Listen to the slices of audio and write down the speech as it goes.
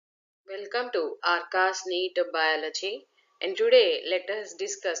Welcome to our CLASS Neet Biology, and today let us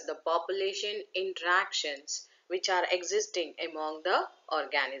discuss the population interactions which are existing among the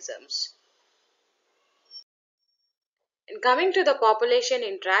organisms. And coming to the population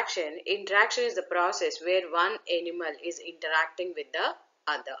interaction is the process where one animal is interacting with the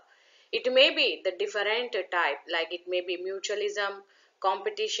other. It may be the different type, like it may be mutualism,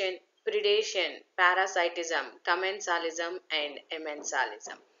 competition, predation, parasitism, commensalism, and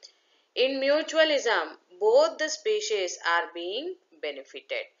amensalism. In mutualism, both the species are being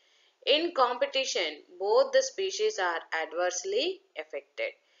benefited. In competition, both the species are adversely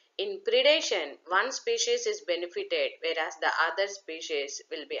affected. In predation, one species is benefited whereas the other species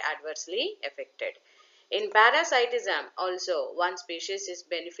will be adversely affected. In parasitism, also one species is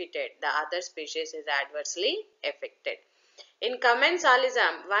benefited, the other species is adversely affected. In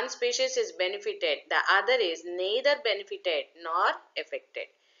commensalism, one species is benefited, the other is neither benefited nor affected.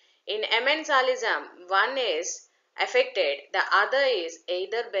 In amensalism, one is affected, the other is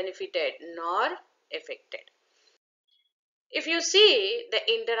either benefited nor affected. If you see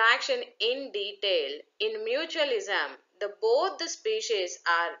the interaction in detail, in mutualism, both the species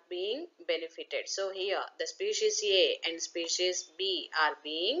are being benefited. So here the species A and species B are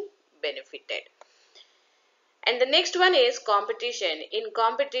being benefited. And the next one is competition. In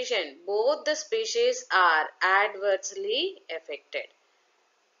competition, both the species are adversely affected.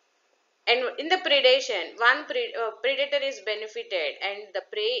 And in the predation, one predator is benefited and the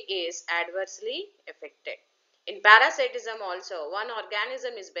prey is adversely affected. In parasitism also, one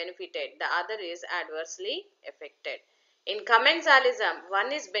organism is benefited, the other is adversely affected. In commensalism,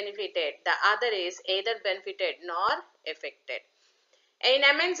 one is benefited, the other is either benefited nor affected. In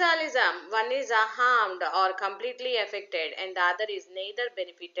amensalism, one is harmed or completely affected and the other is neither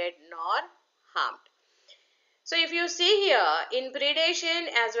benefited nor harmed. So if you see here, in predation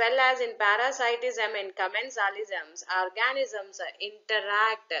as well as in parasitism and commensalism, organisms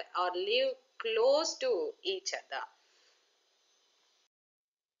interact or live close to each other.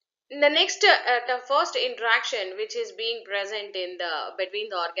 The next, the first interaction which is being present in the between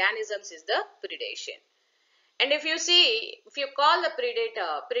the organisms is the predation. And if you see, if you call the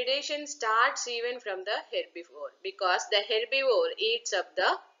predator, predation starts even from the herbivore because the herbivore eats up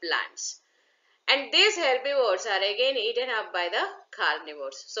the plants. And these herbivores are again eaten up by the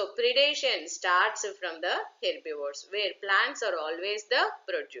carnivores. So predation starts from the herbivores where plants are always the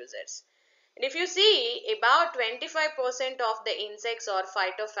producers. And if you see, about 25% of the insects or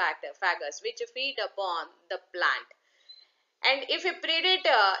phytophagous which feed upon the plant. And if a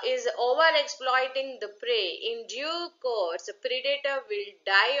predator is over exploiting the prey, in due course, a predator will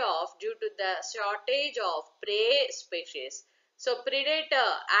die off due to the shortage of prey species. So,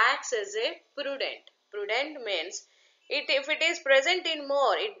 predator acts as a prudent. Prudent means if it is present in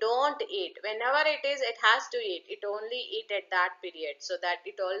more, it don't eat. Whenever it is, it has to eat. It only eat at that period so that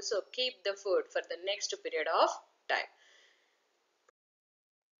it also keep the food for the next period of time.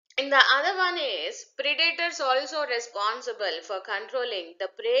 And the other one is predators also responsible for controlling the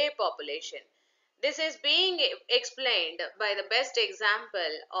prey population. This is being explained by the best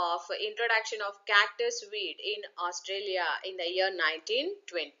example of introduction of cactus weed in Australia in the year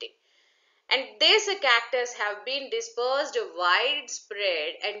 1920. And these cactus have been dispersed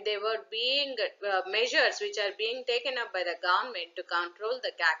widespread and they were being measures which are being taken up by the government to control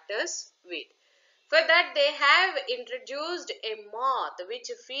the cactus weed. For that they have introduced a moth which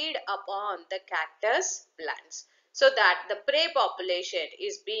feed upon the cactus plants so that the prey population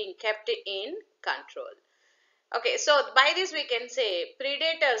is being kept in control. Okay, so by this we can say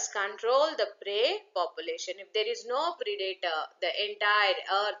predators control the prey population. If there is no predator, the entire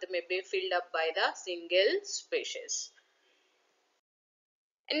earth may be filled up by the single species.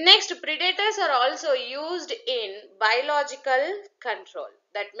 And next, predators are also used in biological control.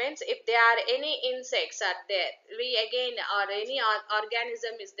 That means if there are any insects are there, we again or any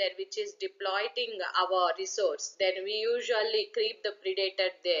organism is there which is deploying our resource, then we usually keep the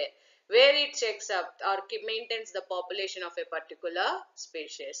predator there where it checks up or maintains the population of a particular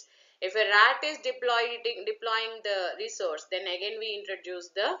species. If a rat is deploying the resource, then again we introduce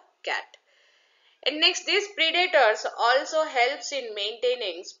the cat. And next, these predators also helps in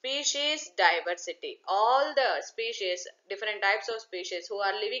maintaining species diversity. All the species, different types of species who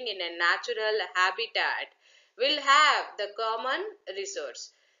are living in a natural habitat will have the common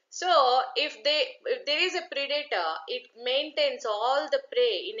resource. So, if there is a predator, it maintains all the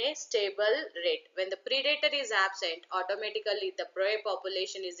prey in a stable rate. When the predator is absent, automatically the prey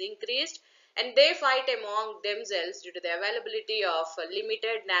population is increased and they fight among themselves due to the availability of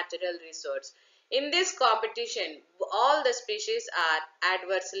limited natural resource. In this competition, all the species are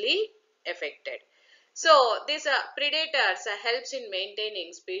adversely affected. So these predators helps in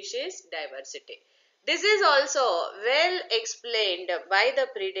maintaining species diversity. This is also well explained by the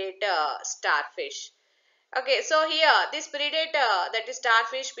predator starfish. Okay, so here this predator, that is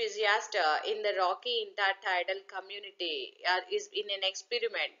starfish species in the rocky intertidal community, is in an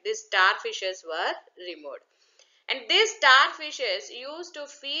experiment. These starfishes were removed. And these starfishes used to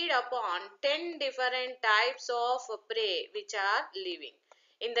feed upon 10 different types of prey which are living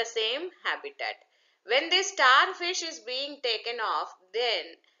in the same habitat. When this starfish is being taken off,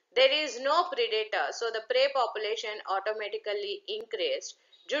 then there is no predator, so the prey population automatically increased.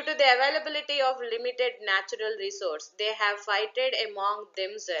 Due to the availability of limited natural resource, they have fighted among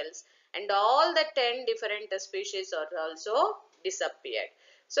themselves, and all the 10 different species are also disappeared.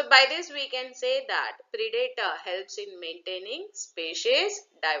 So by this we can say that predator helps in maintaining species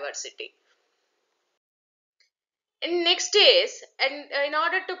diversity. And next is, and in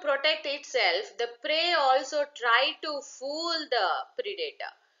order to protect itself, the prey also try to fool the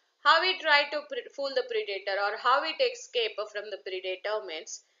predator. How it try to fool the predator, or how it escape from the predator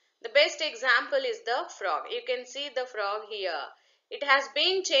means, the best example is the frog. You can see the frog here. It has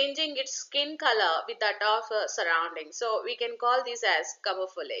been changing its skin color with that of surroundings. So we can call this as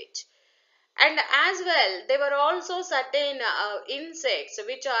camouflage. And as well, there were also certain insects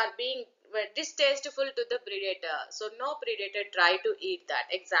which are being were distasteful to the predator, so no predator try to eat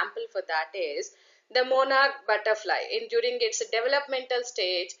that. Example for that is the monarch butterfly. In during its developmental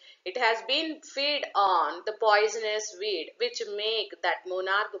stage, it has been feed on the poisonous weed which make that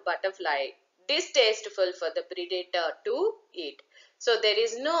monarch butterfly distasteful for the predator to eat. So there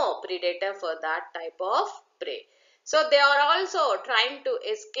is no predator for that type of prey. So they are also trying to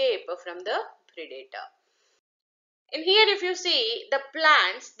escape from the predator. And here if you see the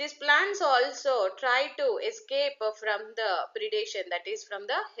plants, these plants also try to escape from the predation, that is from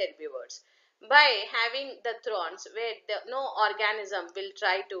the herbivores, by having the thorns where no organism will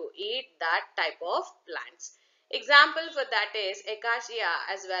try to eat that type of plants. Example for that is acacia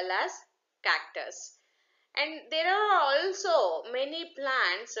as well as cactus. And there are also many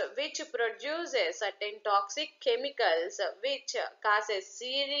plants which produces certain toxic chemicals which causes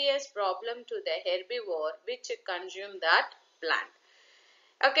serious problem to the herbivore which consume that plant.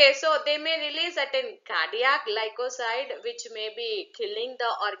 Okay, so they may release certain cardiac glycoside which may be killing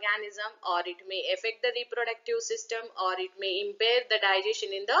the organism, or it may affect the reproductive system, or it may impair the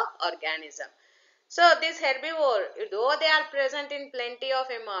digestion in the organism. So this herbivore, though they are present in plenty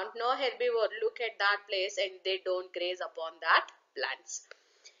of amount, no herbivore look at that place and they don't graze upon that plants.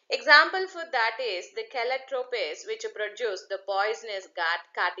 Example for that is the calotropes which produce the poisonous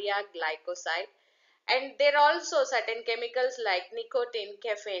cardiac glycoside. And there are also certain chemicals like nicotine,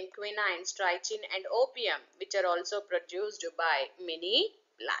 caffeine, quinine, strychnine and opium which are also produced by many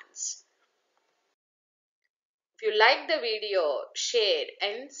plants. If you like the video, share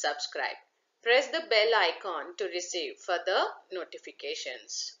and subscribe. Press the bell icon to receive further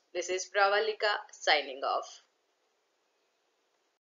notifications. This is Pravalika signing off.